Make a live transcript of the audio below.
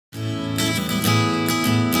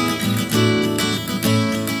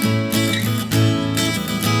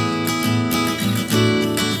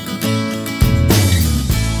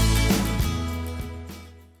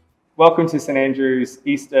Welcome to St Andrew's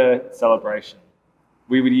Easter celebration.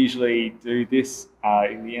 We would usually do this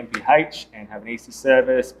in the MPH and have an Easter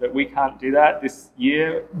service, but we can't do that this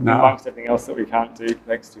year, amongst everything else that we can't do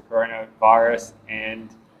thanks to coronavirus.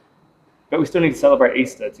 But we still need to celebrate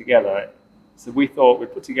Easter together. So we thought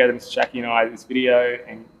we'd put together, Mr. Jackie and I, this video,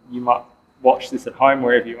 and you might watch this at home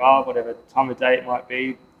wherever you are, whatever time of day it might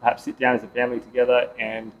be. Perhaps sit down as a family together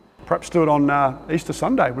and perhaps do it on Easter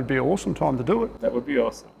Sunday would be an awesome time to do it. That would be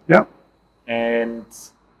awesome. Yeah. And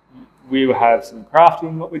we will have some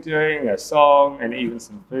crafting, what we're doing, a song, and even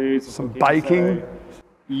some food. Some baking. So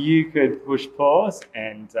you could push pause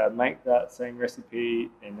and make that same recipe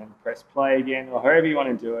and then press play again, or however you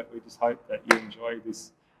want to do it. We just hope that you enjoy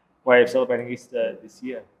this way of celebrating Easter this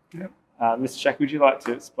year. Yep. Mr. Jack, would you like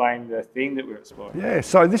to explain the theme that we're exploring? Yeah,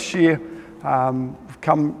 so this year we've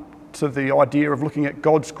come to the idea of looking at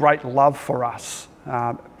God's great love for us.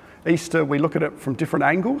 Easter, we look at it from different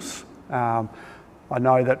angles. I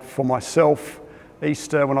know that for myself,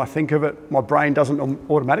 Easter, when I think of it, my brain doesn't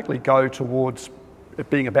automatically go towards it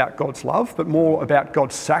being about God's love, but more about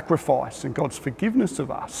God's sacrifice and God's forgiveness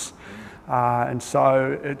of us. And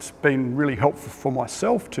so it's been really helpful for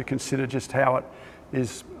myself to consider just how it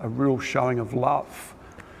is a real showing of love.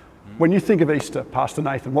 When you think of Easter, Pastor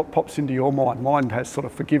Nathan, what pops into your mind? Mine has sort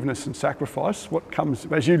of forgiveness and sacrifice. What comes,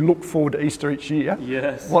 as you look forward to Easter each year,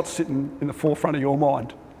 yes, what's sitting in the forefront of your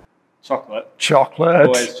mind? Chocolate. Chocolate.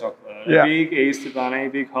 Always chocolate. Yeah. A big Easter bunny,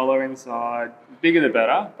 big hollow inside. Bigger the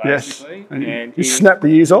better, basically. Yes. And you snap the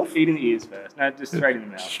ears off? Eating the ears first. No, just straight in the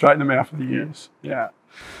mouth. Straight in the mouth of the ears. Yeah.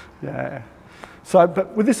 Yeah. So,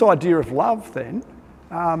 but with this idea of love then,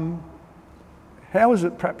 how is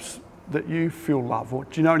it perhaps that you feel love? Or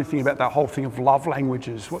do you know anything about that whole thing of love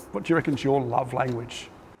languages? What do you reckon is your love language?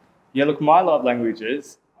 Yeah, look, my love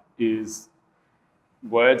languages is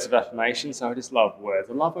words of affirmation. So I just love words.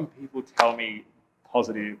 I love when people tell me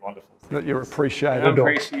positive, wonderful things. That you're appreciated. I'm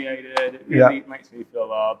appreciated. It really makes me feel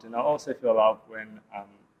loved. And I also feel loved when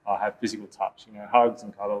I have physical touch, you know, hugs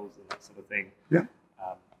and cuddles and that sort of thing. Yeah.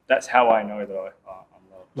 That's how I know that I'm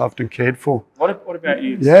loved. Loved and cared for. What about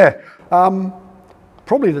you? Yeah.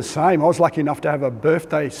 Probably the same. I was lucky enough to have a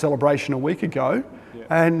birthday celebration a week ago,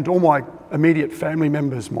 and all my immediate family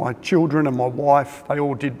members, my children and my wife, they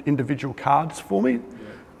all did individual cards for me.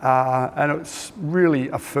 And it's really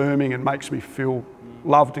affirming and makes me feel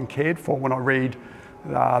loved and cared for when I read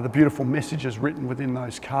the beautiful messages written within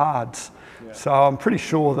those cards. Yeah. So I'm pretty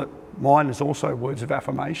sure that mine is also words of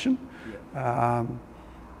affirmation.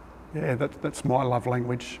 Yeah, that's my love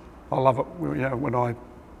language. I love it, you know, when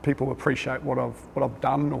people appreciate what I've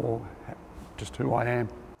done or just who I am.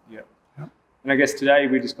 Yeah. And I guess today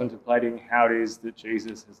we're just contemplating how it is that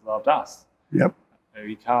Jesus has loved us. Yep.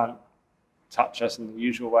 He can't touch us in the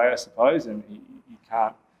usual way, I suppose, and he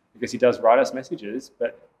can't, because he does write us messages,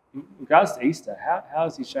 but in regards to Easter, how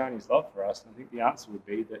has he shown his love for us? And I think the answer would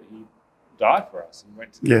be that he died for us and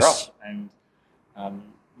went to the cross. And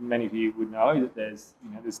many of you would know that there's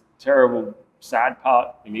this terrible, sad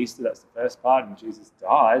part in Easter. That's the first part, and Jesus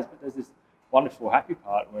dies. But there's this wonderful, happy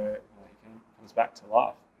part where he comes back to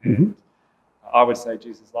life. And I would say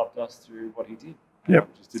Jesus loved us through what he did.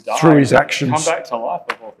 Just to die, through his actions. Come back to life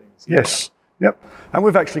of all things. Yes. Yep. And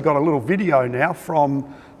we've actually got a little video now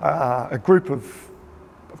from a group of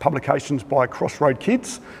publications by Crossroad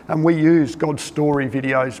Kids, and we use God's story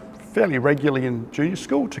videos fairly regularly in junior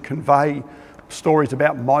school to convey stories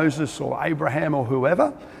about Moses or Abraham or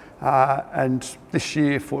whoever. And this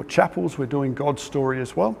year for chapels, we're doing God's story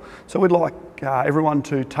as well. So we'd like everyone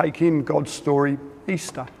to take in God's story,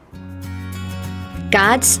 Easter.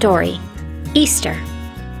 God's story, Easter.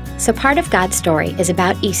 So part of God's story is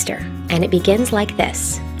about Easter, and it begins like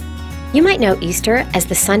this. You might know Easter as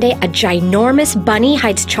the Sunday a ginormous bunny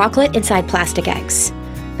hides chocolate inside plastic eggs.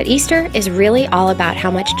 But Easter is really all about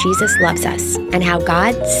how much Jesus loves us and how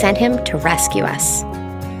God sent him to rescue us.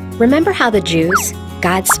 Remember how the Jews,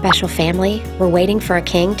 God's special family, were waiting for a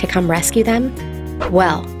king to come rescue them?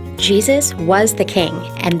 Well, Jesus was the king,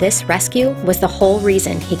 and this rescue was the whole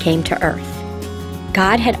reason he came to earth.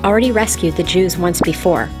 God had already rescued the Jews once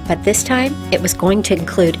before, but this time it was going to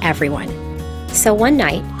include everyone. So one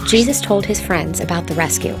night, Jesus told his friends about the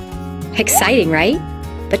rescue. Exciting, right?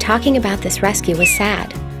 But talking about this rescue was sad.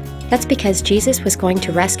 That's because Jesus was going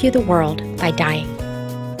to rescue the world by dying.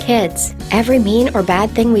 Kids, every mean or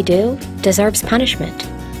bad thing we do deserves punishment.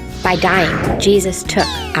 By dying, Jesus took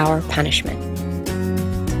our punishment.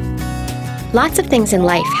 Lots of things in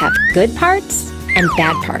life have good parts and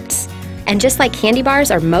bad parts. And just like candy bars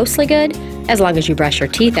are mostly good, as long as you brush your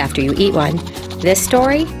teeth after you eat one, this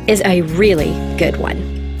story is a really good one.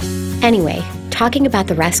 Anyway, talking about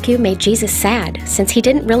the rescue made Jesus sad, since he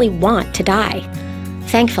didn't really want to die.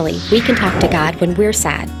 Thankfully, we can talk to God when we're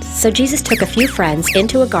sad, so Jesus took a few friends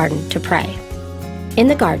into a garden to pray. In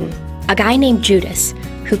the garden, a guy named Judas,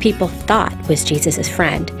 who people thought was Jesus'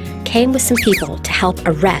 friend, came with some people to help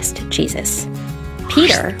arrest Jesus.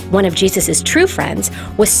 Peter, one of Jesus' true friends,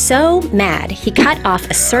 was so mad he cut off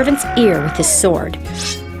a servant's ear with his sword.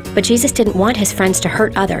 But Jesus didn't want his friends to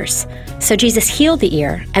hurt others, so Jesus healed the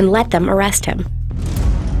ear and let them arrest him.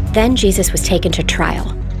 Then Jesus was taken to trial.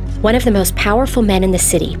 One of the most powerful men in the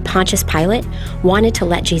city, Pontius Pilate, wanted to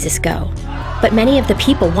let Jesus go. But many of the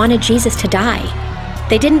people wanted Jesus to die.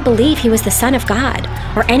 They didn't believe he was the Son of God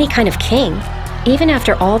or any kind of king. Even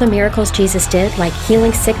after all the miracles Jesus did, like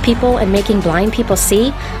healing sick people and making blind people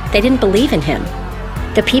see, they didn't believe in him.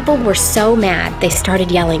 The people were so mad, they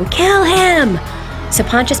started yelling, "Kill him!" So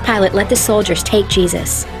Pontius Pilate let the soldiers take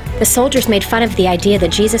Jesus. The soldiers made fun of the idea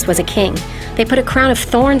that Jesus was a king. They put a crown of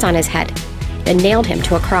thorns on his head and nailed him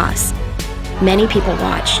to a cross. Many people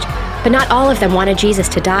watched, but not all of them wanted Jesus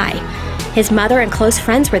to die. His mother and close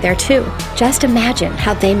friends were there too. Just imagine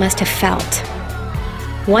how they must have felt.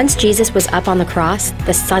 Once Jesus was up on the cross,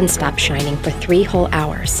 the sun stopped shining for 3 whole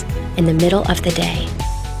hours in the middle of the day.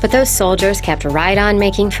 But those soldiers kept right on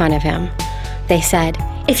making fun of him. They said,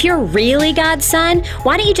 "If you're really God's son,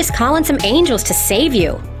 why don't you just call on some angels to save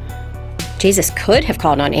you?" Jesus could have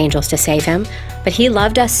called on angels to save him, but he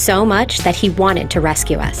loved us so much that he wanted to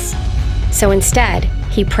rescue us. So instead,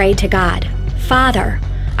 he prayed to God, "Father,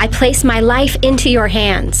 I place my life into your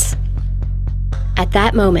hands." At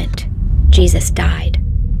that moment, Jesus died.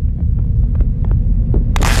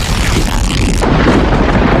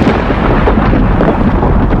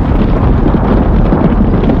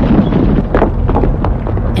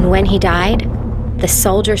 And when he died, the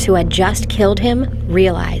soldiers who had just killed him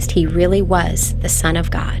realized he really was the Son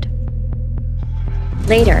of God.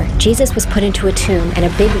 Later, Jesus was put into a tomb and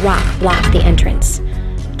a big rock blocked the entrance.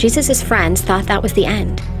 Jesus' friends thought that was the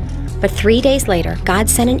end. But 3 days later, God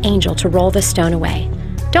sent an angel to roll the stone away.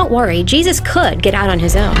 Don't worry, Jesus could get out on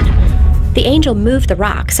his own. The angel moved the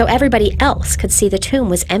rock so everybody else could see the tomb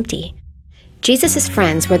was empty. Jesus'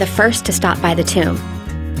 friends were the first to stop by the tomb.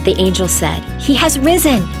 The angel said, "He has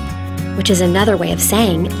risen," which is another way of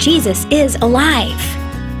saying Jesus is alive.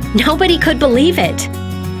 Nobody could believe it.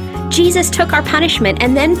 Jesus took our punishment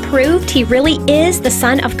and then proved he really is the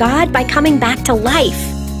Son of God by coming back to life.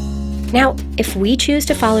 Now, if we choose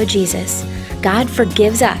to follow Jesus, God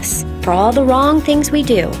forgives us for all the wrong things we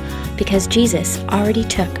do because Jesus already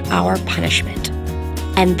took our punishment.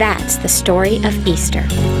 And that's the story of Easter.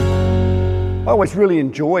 I always really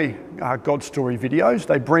enjoy God Story videos.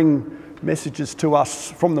 They bring messages to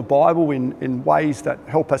us from the Bible in ways that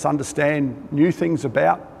help us understand new things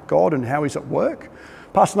about God and how he's at work.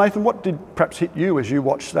 Pastor Nathan, what did perhaps hit you as you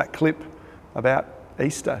watched that clip about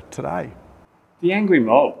Easter today? The angry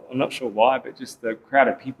mob. I'm not sure why, but just the crowd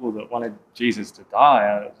of people that wanted Jesus to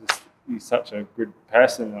die. He's such a good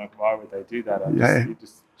person. Like, why would they do that? It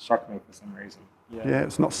just struck me for some reason. Yeah,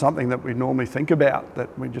 it's not something that we normally think about, that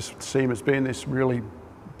we just see him as being this really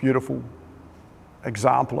beautiful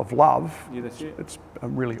example of love. Yeah, that's it. It's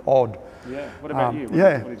really odd. Yeah. What about you?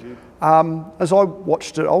 What did you? As I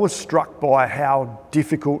watched it, I was struck by how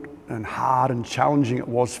difficult and hard and challenging it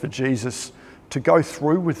was for Jesus to go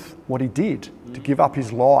through with what he did, to give up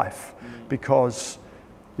his life, because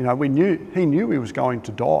he knew he was going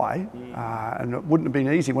to die, and it wouldn't have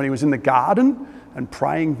been easy. When he was in the garden and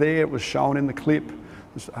praying there, it was shown in the clip,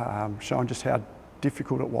 showing just how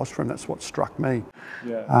difficult it was for him. That's what struck me.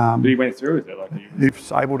 Yeah, but he went through with it. He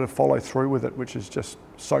was able to follow through with it, which is just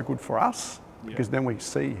so good for us, because then we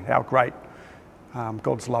see how great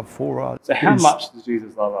God's love for us. So how much does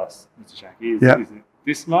Jesus love us, Mr. Shaki? Is it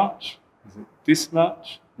this much? Is it this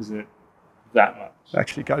much? Is it that much? It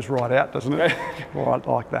actually goes right out, doesn't it? Right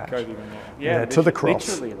like that. Goes even more. Yeah, to the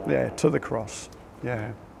cross. Like to the cross.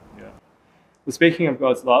 Yeah. Well, speaking of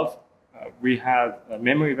God's love, we have a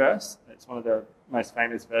memory verse. It's one of the most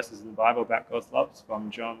famous verses in the Bible about God's love. It's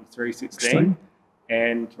from John 3:16.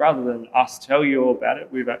 And rather than us tell you all about it,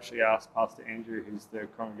 we've actually asked Pastor Andrew, who's the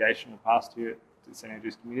congregational pastor here at St.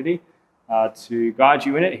 Andrew's Community, to guide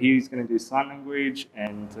you in it. He's going to do sign language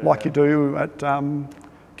and... like you do at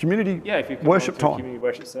community if you worship time. Community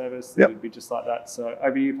worship service, it would be just like that. So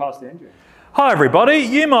over to you, Pastor Andrew. Hi everybody,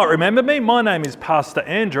 you might remember me. My name is Pastor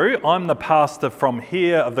Andrew. I'm the pastor from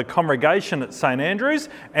here of the congregation at St. Andrew's,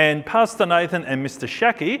 and Pastor Nathan and Mr.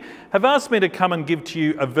 Shaki have asked me to come and give to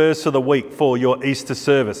you a verse of the week for your Easter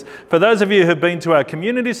service. For those of you who've been to our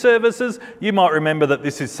community services, you might remember that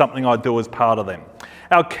this is something I do as part of them.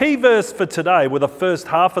 Our key verse for today, with the first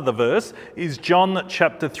half of the verse, is John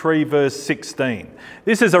chapter 3, verse 16.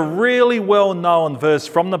 This is a really well-known verse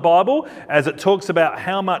from the Bible, as it talks about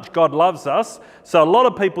how much God loves us. So a lot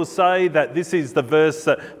of people say that this is the verse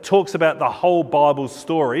that talks about the whole Bible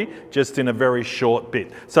story, just in a very short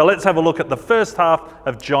bit. So let's have a look at the first half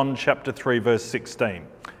of John chapter 3, verse 16.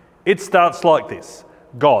 It starts like this: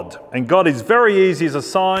 God. And God is very easy as a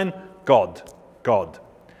sign. God. God.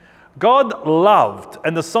 God loved,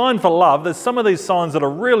 and the sign for love, there's some of these signs that are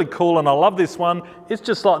really cool, and I love this one. It's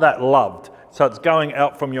just like that, loved. So it's going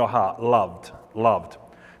out from your heart, loved, loved.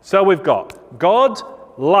 So we've got God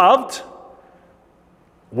loved,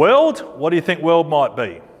 world. What do you think world might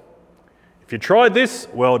be? If you tried this,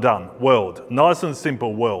 well done, world. Nice and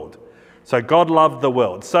simple, world. So God loved the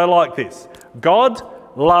world. So like this: God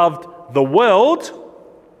loved the world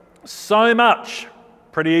so much.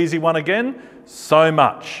 Pretty easy one again. So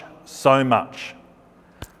much. So much.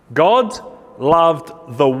 God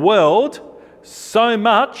loved the world so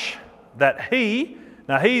much that he,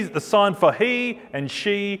 now he's the sign for he and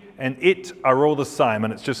she and it are all the same,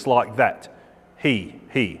 and it's just like that. He.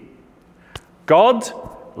 God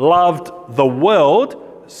loved the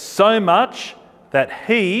world so much that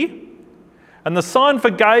he, and the sign for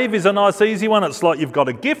gave is a nice easy one. It's like you've got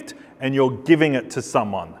a gift and you're giving it to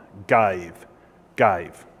someone. Gave.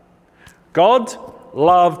 God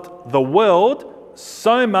loved the world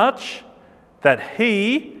so much that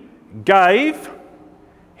he gave.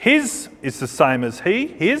 His is the same as he,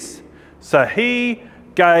 his. So he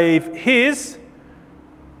gave his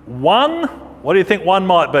one. What do you think one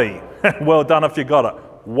might be? Well done if you got it.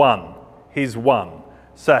 One. His one.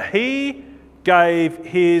 So he gave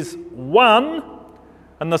his one.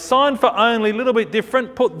 And the sign for only, a little bit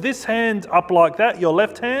different. Put this hand up like that, your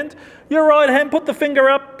left hand. Your right hand, put the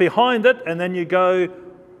finger up behind it, and then you go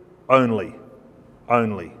only.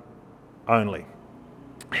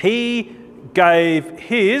 He gave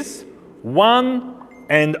his one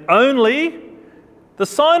and only. The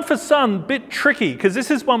sign for son, bit tricky, because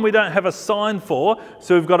this is one we don't have a sign for,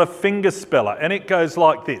 so we've got a finger speller, and it goes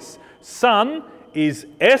like this. Son is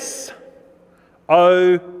S-O-N.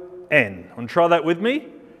 Want to try that with me?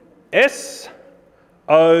 S-O-N,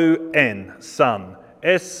 son.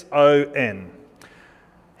 S-O-N.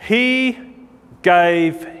 He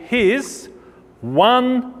gave his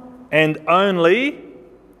one and only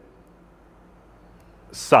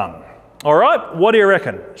son. All right, what do you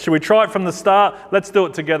reckon? Should we try it from the start? Let's do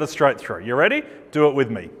it together straight through. You ready? Do it with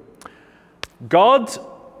me. God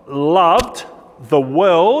loved the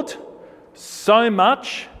world so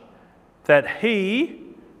much that he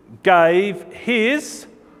gave his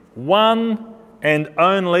one and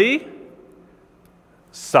only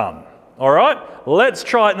son. All right, let's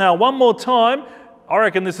try it now one more time. I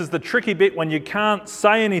reckon this is the tricky bit when you can't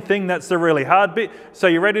say anything. That's the really hard bit. So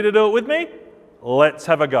you ready to do it with me? Let's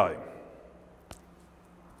have a go.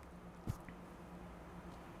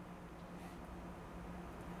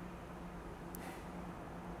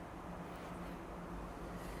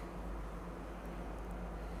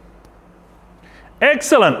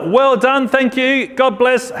 Excellent. Well done. Thank you. God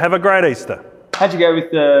bless. Have a great Easter. How'd you go with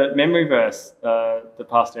the memory verse that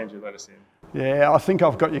Pastor Andrew let us in? Yeah, I think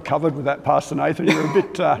I've got you covered with that, Pastor Nathan. You're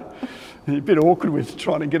a bit awkward with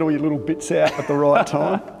trying to get all your little bits out at the right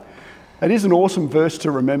time. It is an awesome verse to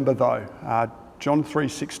remember, though. John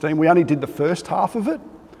 3:16. We only did the first half of it,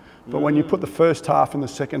 but when you put the first half and the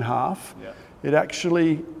second half, it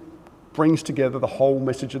actually brings together the whole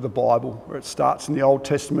message of the Bible, where it starts in the Old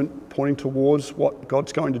Testament, pointing towards what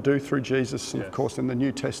God's going to do through Jesus, and of course in the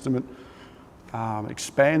New Testament,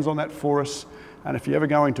 expands on that for us. And if you're ever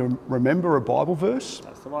going to remember a Bible verse,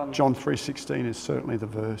 that's the one. John 3:16 is certainly the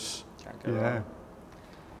verse. Wrong.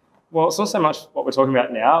 Well, it's not so much what we're talking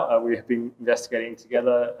about now. We have been investigating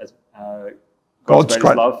together as God's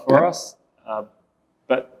great love for us,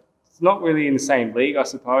 but it's not really in the same league, I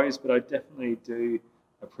suppose. But I definitely do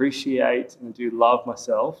appreciate and do love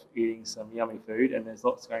myself eating some yummy food, and there's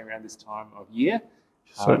lots going around this time of year.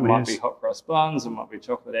 It might be hot cross buns, it might be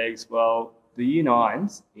chocolate eggs. Well, the Year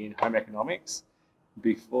 9s in home economics,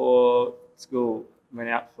 before school went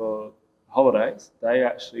out for holidays, they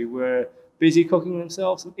actually were busy cooking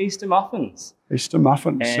themselves some Easter muffins. Easter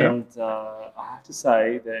muffins, and I have to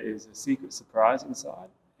say there is a secret surprise inside,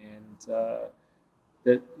 and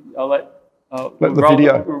that we'll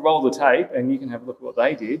roll the tape, and you can have a look at what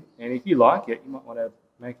they did. And if you like it, you might want to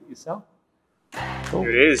make it yourself. Cool.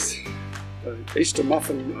 Here it is. The Easter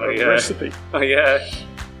muffin recipe. Oh yeah.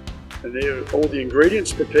 And there are all the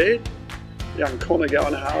ingredients prepared. Young Connor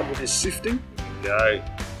going hard with his sifting. Go.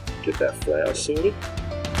 Get that flour sorted.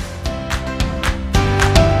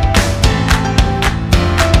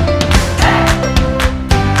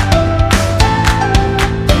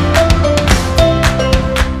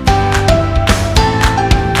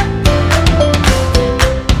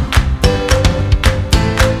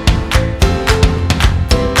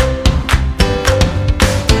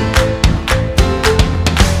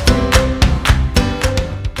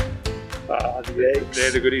 the eggs.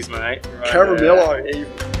 They're the goodies, mate. Right Caramello even.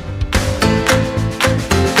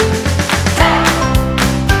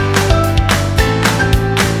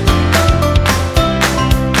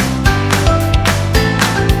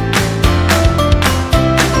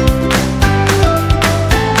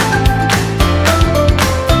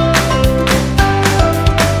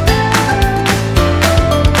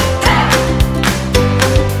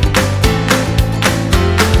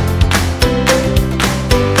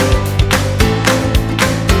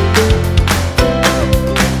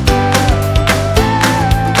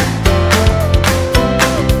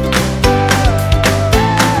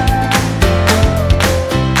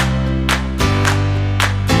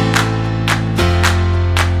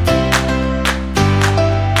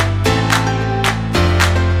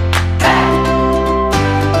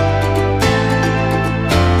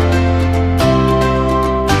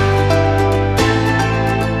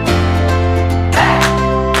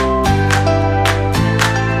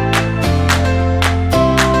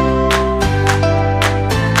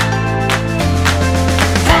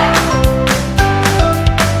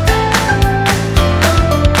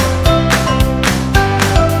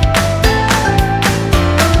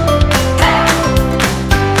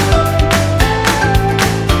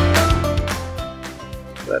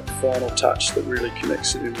 That final touch that really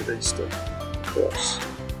connects it in with Easter cross.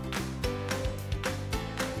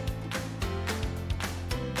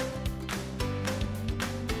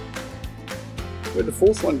 Where'd the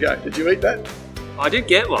fourth one go? Did you eat that? I did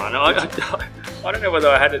get one. I don't know whether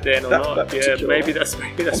I had it then or not. Yeah, maybe that's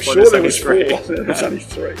I'm why sure there's there only was three. four. There was only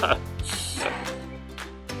three.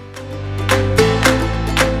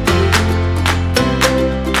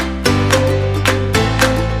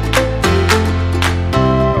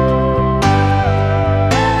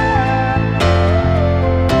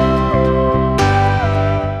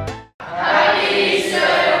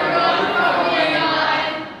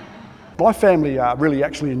 My family really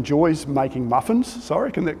actually enjoys making muffins, so I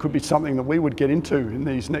reckon that could be something that we would get into in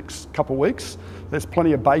these next couple of weeks. There's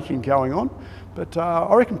plenty of baking going on, but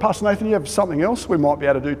I reckon, Pastor Nathan, you have something else we might be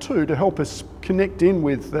able to do too to help us connect in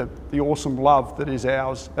with the awesome love that is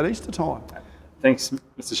ours at Easter time. Thanks,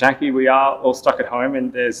 Mr. Shanky. We are all stuck at home,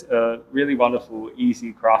 and there's a really wonderful,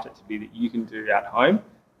 easy craft activity that you can do at home.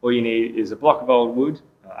 All you need is a block of old wood,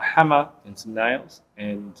 a hammer, and some nails,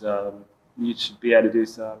 and you should be able to do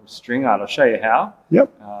some string art. I'll show you how. Yep.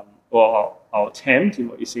 Or I'll attempt in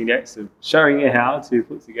what you see next of showing you how to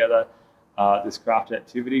put together this craft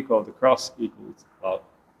activity called the Cross Equals Love.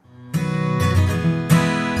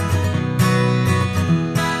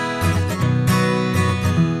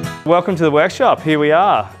 Welcome to the workshop. Here we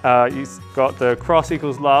are. You've got the Cross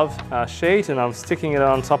Equals Love sheet, and I'm sticking it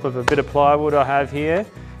on top of a bit of plywood I have here.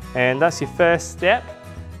 And that's your first step.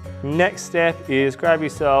 Next step is grab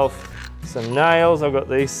yourself some nails. I've got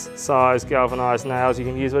these size galvanised nails. You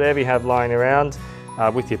can use whatever you have lying around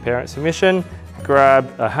with your parents' permission. Grab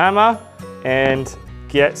a hammer and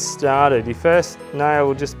get started. Your first nail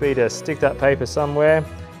will just be to stick that paper somewhere.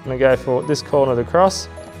 I'm going to go for this corner of the cross.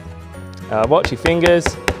 Watch your fingers.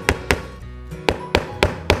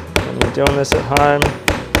 When you're doing this at home,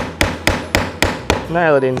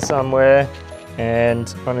 nail it in somewhere,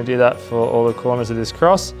 and I'm going to do that for all the corners of this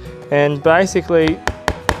cross. And basically,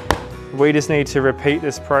 we just need to repeat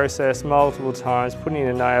this process multiple times, putting in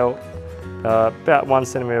a nail about 1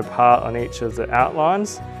 centimetre apart on each of the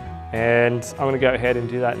outlines. And I'm going to go ahead and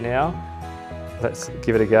do that now. Let's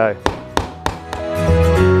give it a go.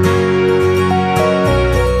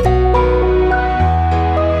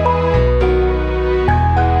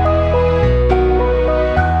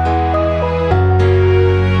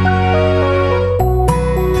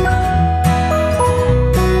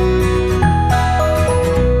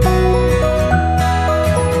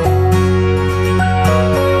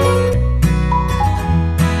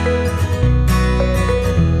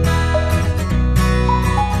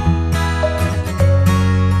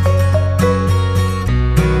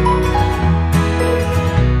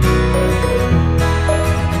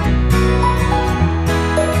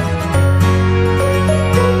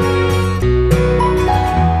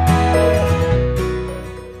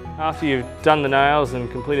 After you've done the nails and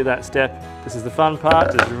completed that step, this is the fun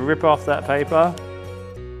part, just rip off that paper.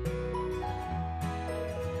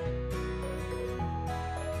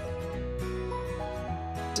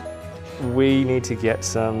 We need to get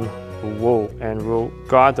some wool, and we'll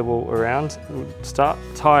guide the wool around. We'll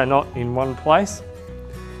tie a knot in one place.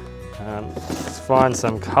 Let's find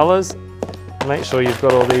some colours. Make sure you've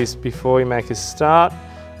got all these before you make a start.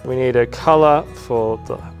 We need a colour for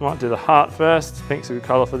might do the heart first. Pink's a good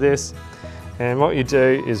colour for this. And what you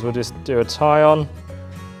do is we'll just do a tie on.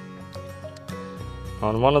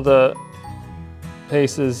 on one of the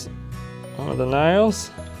pieces, one of the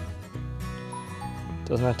nails.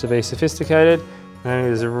 Doesn't have to be sophisticated. And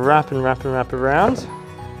you just wrap and wrap and wrap around,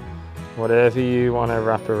 whatever you want to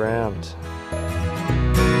wrap around.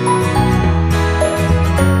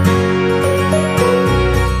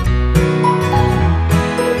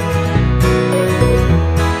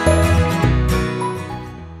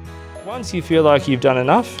 Once you feel like you've done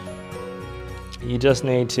enough, you just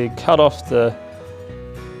need to cut off the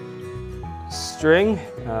string.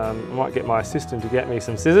 I might get my assistant to get me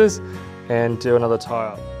some scissors and do another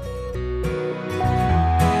tie-up.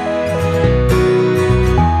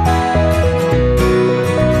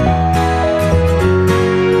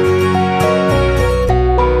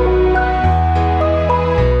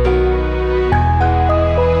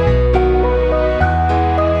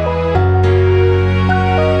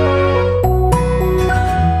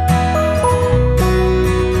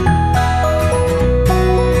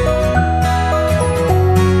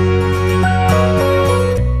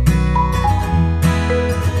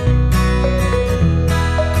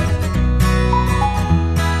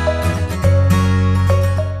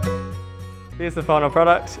 Here's the final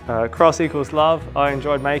product, cross equals love. I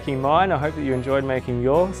enjoyed making mine. I hope that you enjoyed making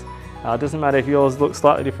yours. It doesn't matter if yours looks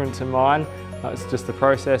slightly different to mine. It's just the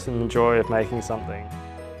process and the joy of making something.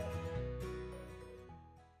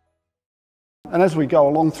 And as we go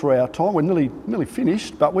along through our time, we're nearly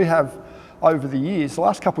finished, but we have, over the years, the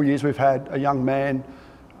last couple of years, we've had a young man,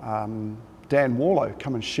 Dan Warlow,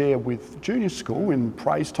 come and share with junior school in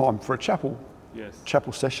praise time for a chapel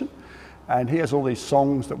session. And he has all these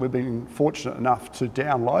songs that we've been fortunate enough to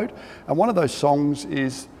download. And one of those songs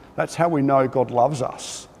is That's How We Know God Loves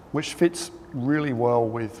Us, which fits really well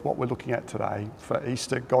with what we're looking at today for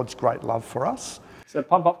Easter, God's great love for us. So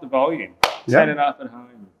pump up the volume, turn it up at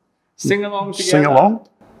home, sing along together. Sing along,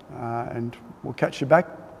 and we'll catch you back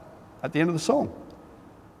at the end of the song.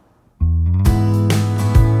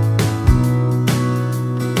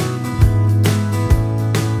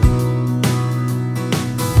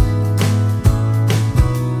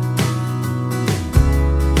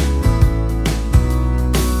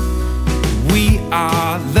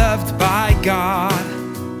 Are loved by God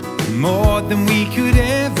more than we could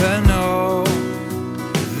ever know.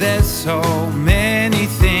 There's so many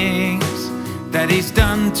things that He's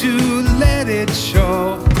done to let it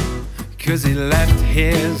show, 'cause He left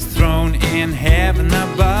His throne in heaven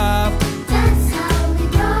above. That's how we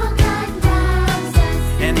know God loves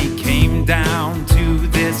us. And He came down to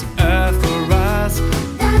this earth for us.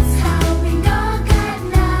 That's how we know God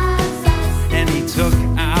loves us. And He took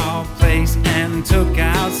our place and took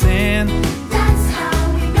our sin. That's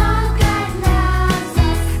how we know God loves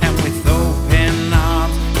us. And with open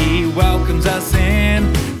arms He welcomes us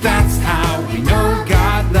in. That's how we know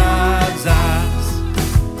God loves us.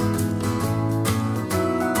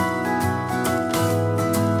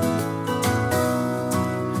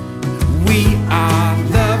 We are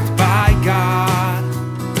loved by God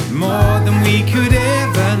more than we could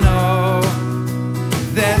ever know.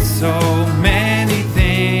 There's so many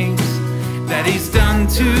things that He's done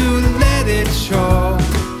to let it show,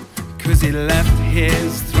 'cause He left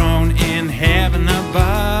His throne in heaven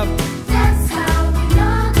above. That's how we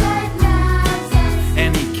know God loves us.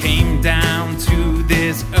 And He came down to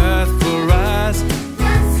this earth for us.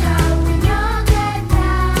 That's how we know God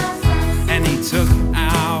loves us. And He took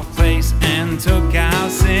our place and took our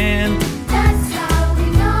sin. That's how we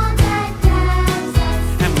know God loves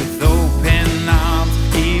us. And with open arms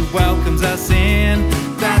He welcomes us in.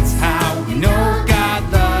 That's how we know God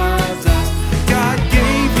loves us. God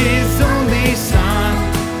gave His only Son,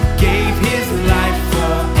 gave His life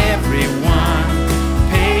for everyone,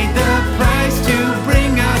 paid the price to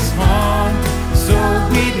bring us home, so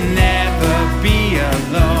we'd never be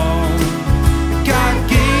alone. God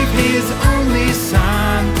gave His only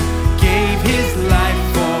Son, gave His life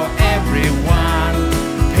for everyone,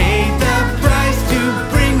 paid the price to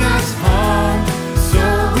bring us home, so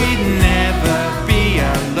we'd never be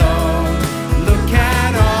alone. Look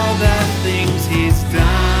at all the things He's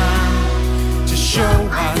done to show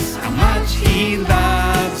us how much He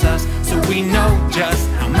loves us, so we know just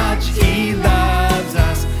how much He loves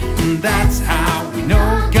us. And that's how we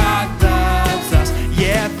know God loves us.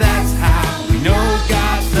 Yeah, that's how we know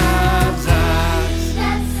God loves us.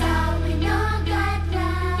 That's how we know God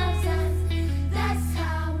loves us. That's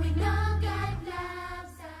how we know God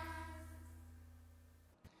loves us.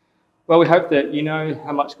 Well, we hope that you know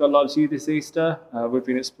how much God loves you this Easter. We've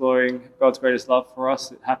been exploring God's greatest love for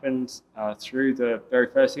us. It happened through the very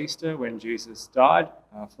first Easter when Jesus died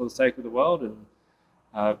for the sake of the world,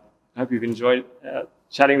 and I hope you've enjoyed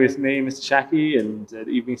chatting with me, Mr. Shackey, and the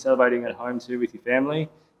evening celebrating at home too with your family. If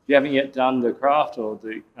you haven't yet done the craft or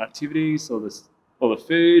the activities or the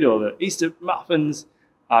food or the Easter muffins,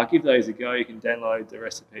 give those a go. You can download the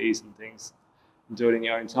recipes and things and do it in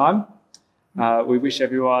your own time. We wish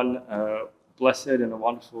everyone a blessed and a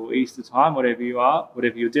wonderful Easter time, whatever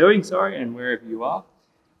you're doing, and wherever you are.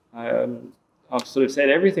 I've sort of said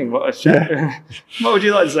everything. What would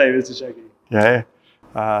you like to say, Mr. Shackey? Yeah,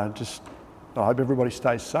 I hope everybody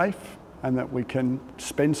stays safe and that we can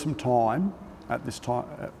spend some time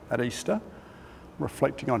at Easter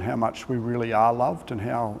reflecting on how much we really are loved and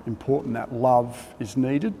how important that love is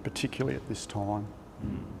needed, particularly at this time.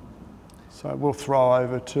 So we'll throw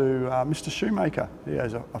over to Mr. Shoemaker. He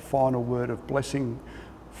has a final word of blessing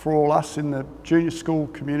for all us in the junior school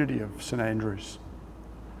community of St Andrews.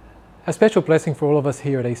 A special blessing for all of us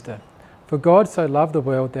here at Easter. For God so loved the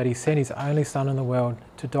world that he sent his only Son in the world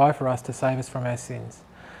to die for us to save us from our sins.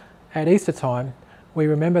 At Easter time, we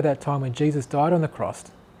remember that time when Jesus died on the cross,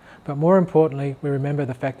 but more importantly, we remember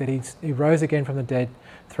the fact that he rose again from the dead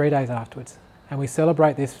 3 days afterwards. And we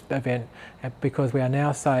celebrate this event because we are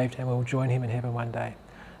now saved and we will join him in heaven one day.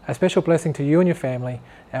 A special blessing to you and your family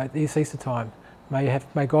at this Easter time. May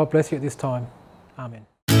God bless you at this time. Amen.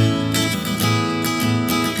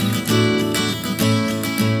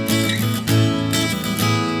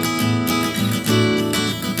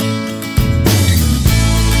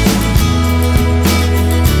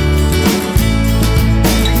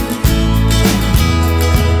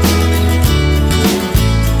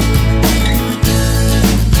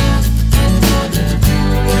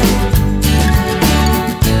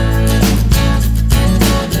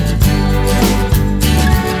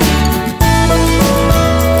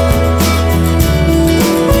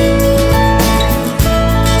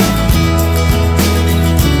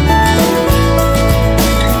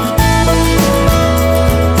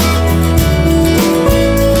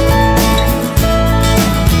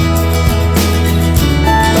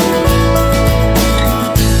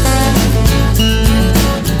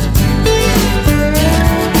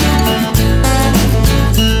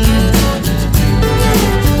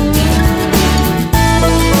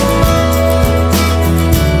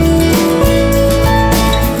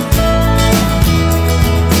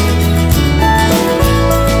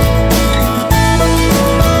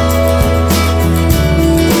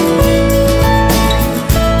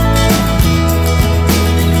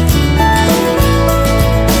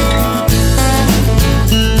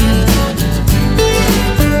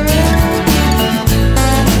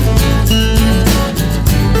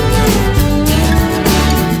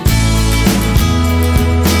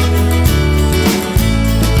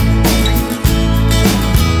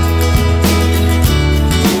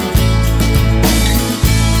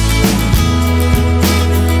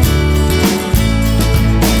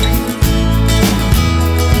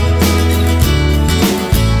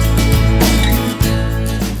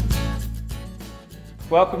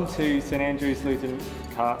 Welcome to St Andrews Lutheran.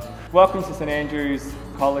 Welcome to St Andrews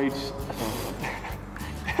College.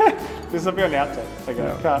 This will be on the outtake.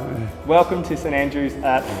 Okay. Welcome to St Andrews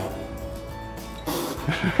at.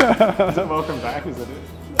 Is it welcome back? Is it?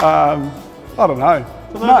 I don't know.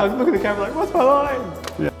 So look at the camera like, what's my line?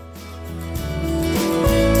 Yeah.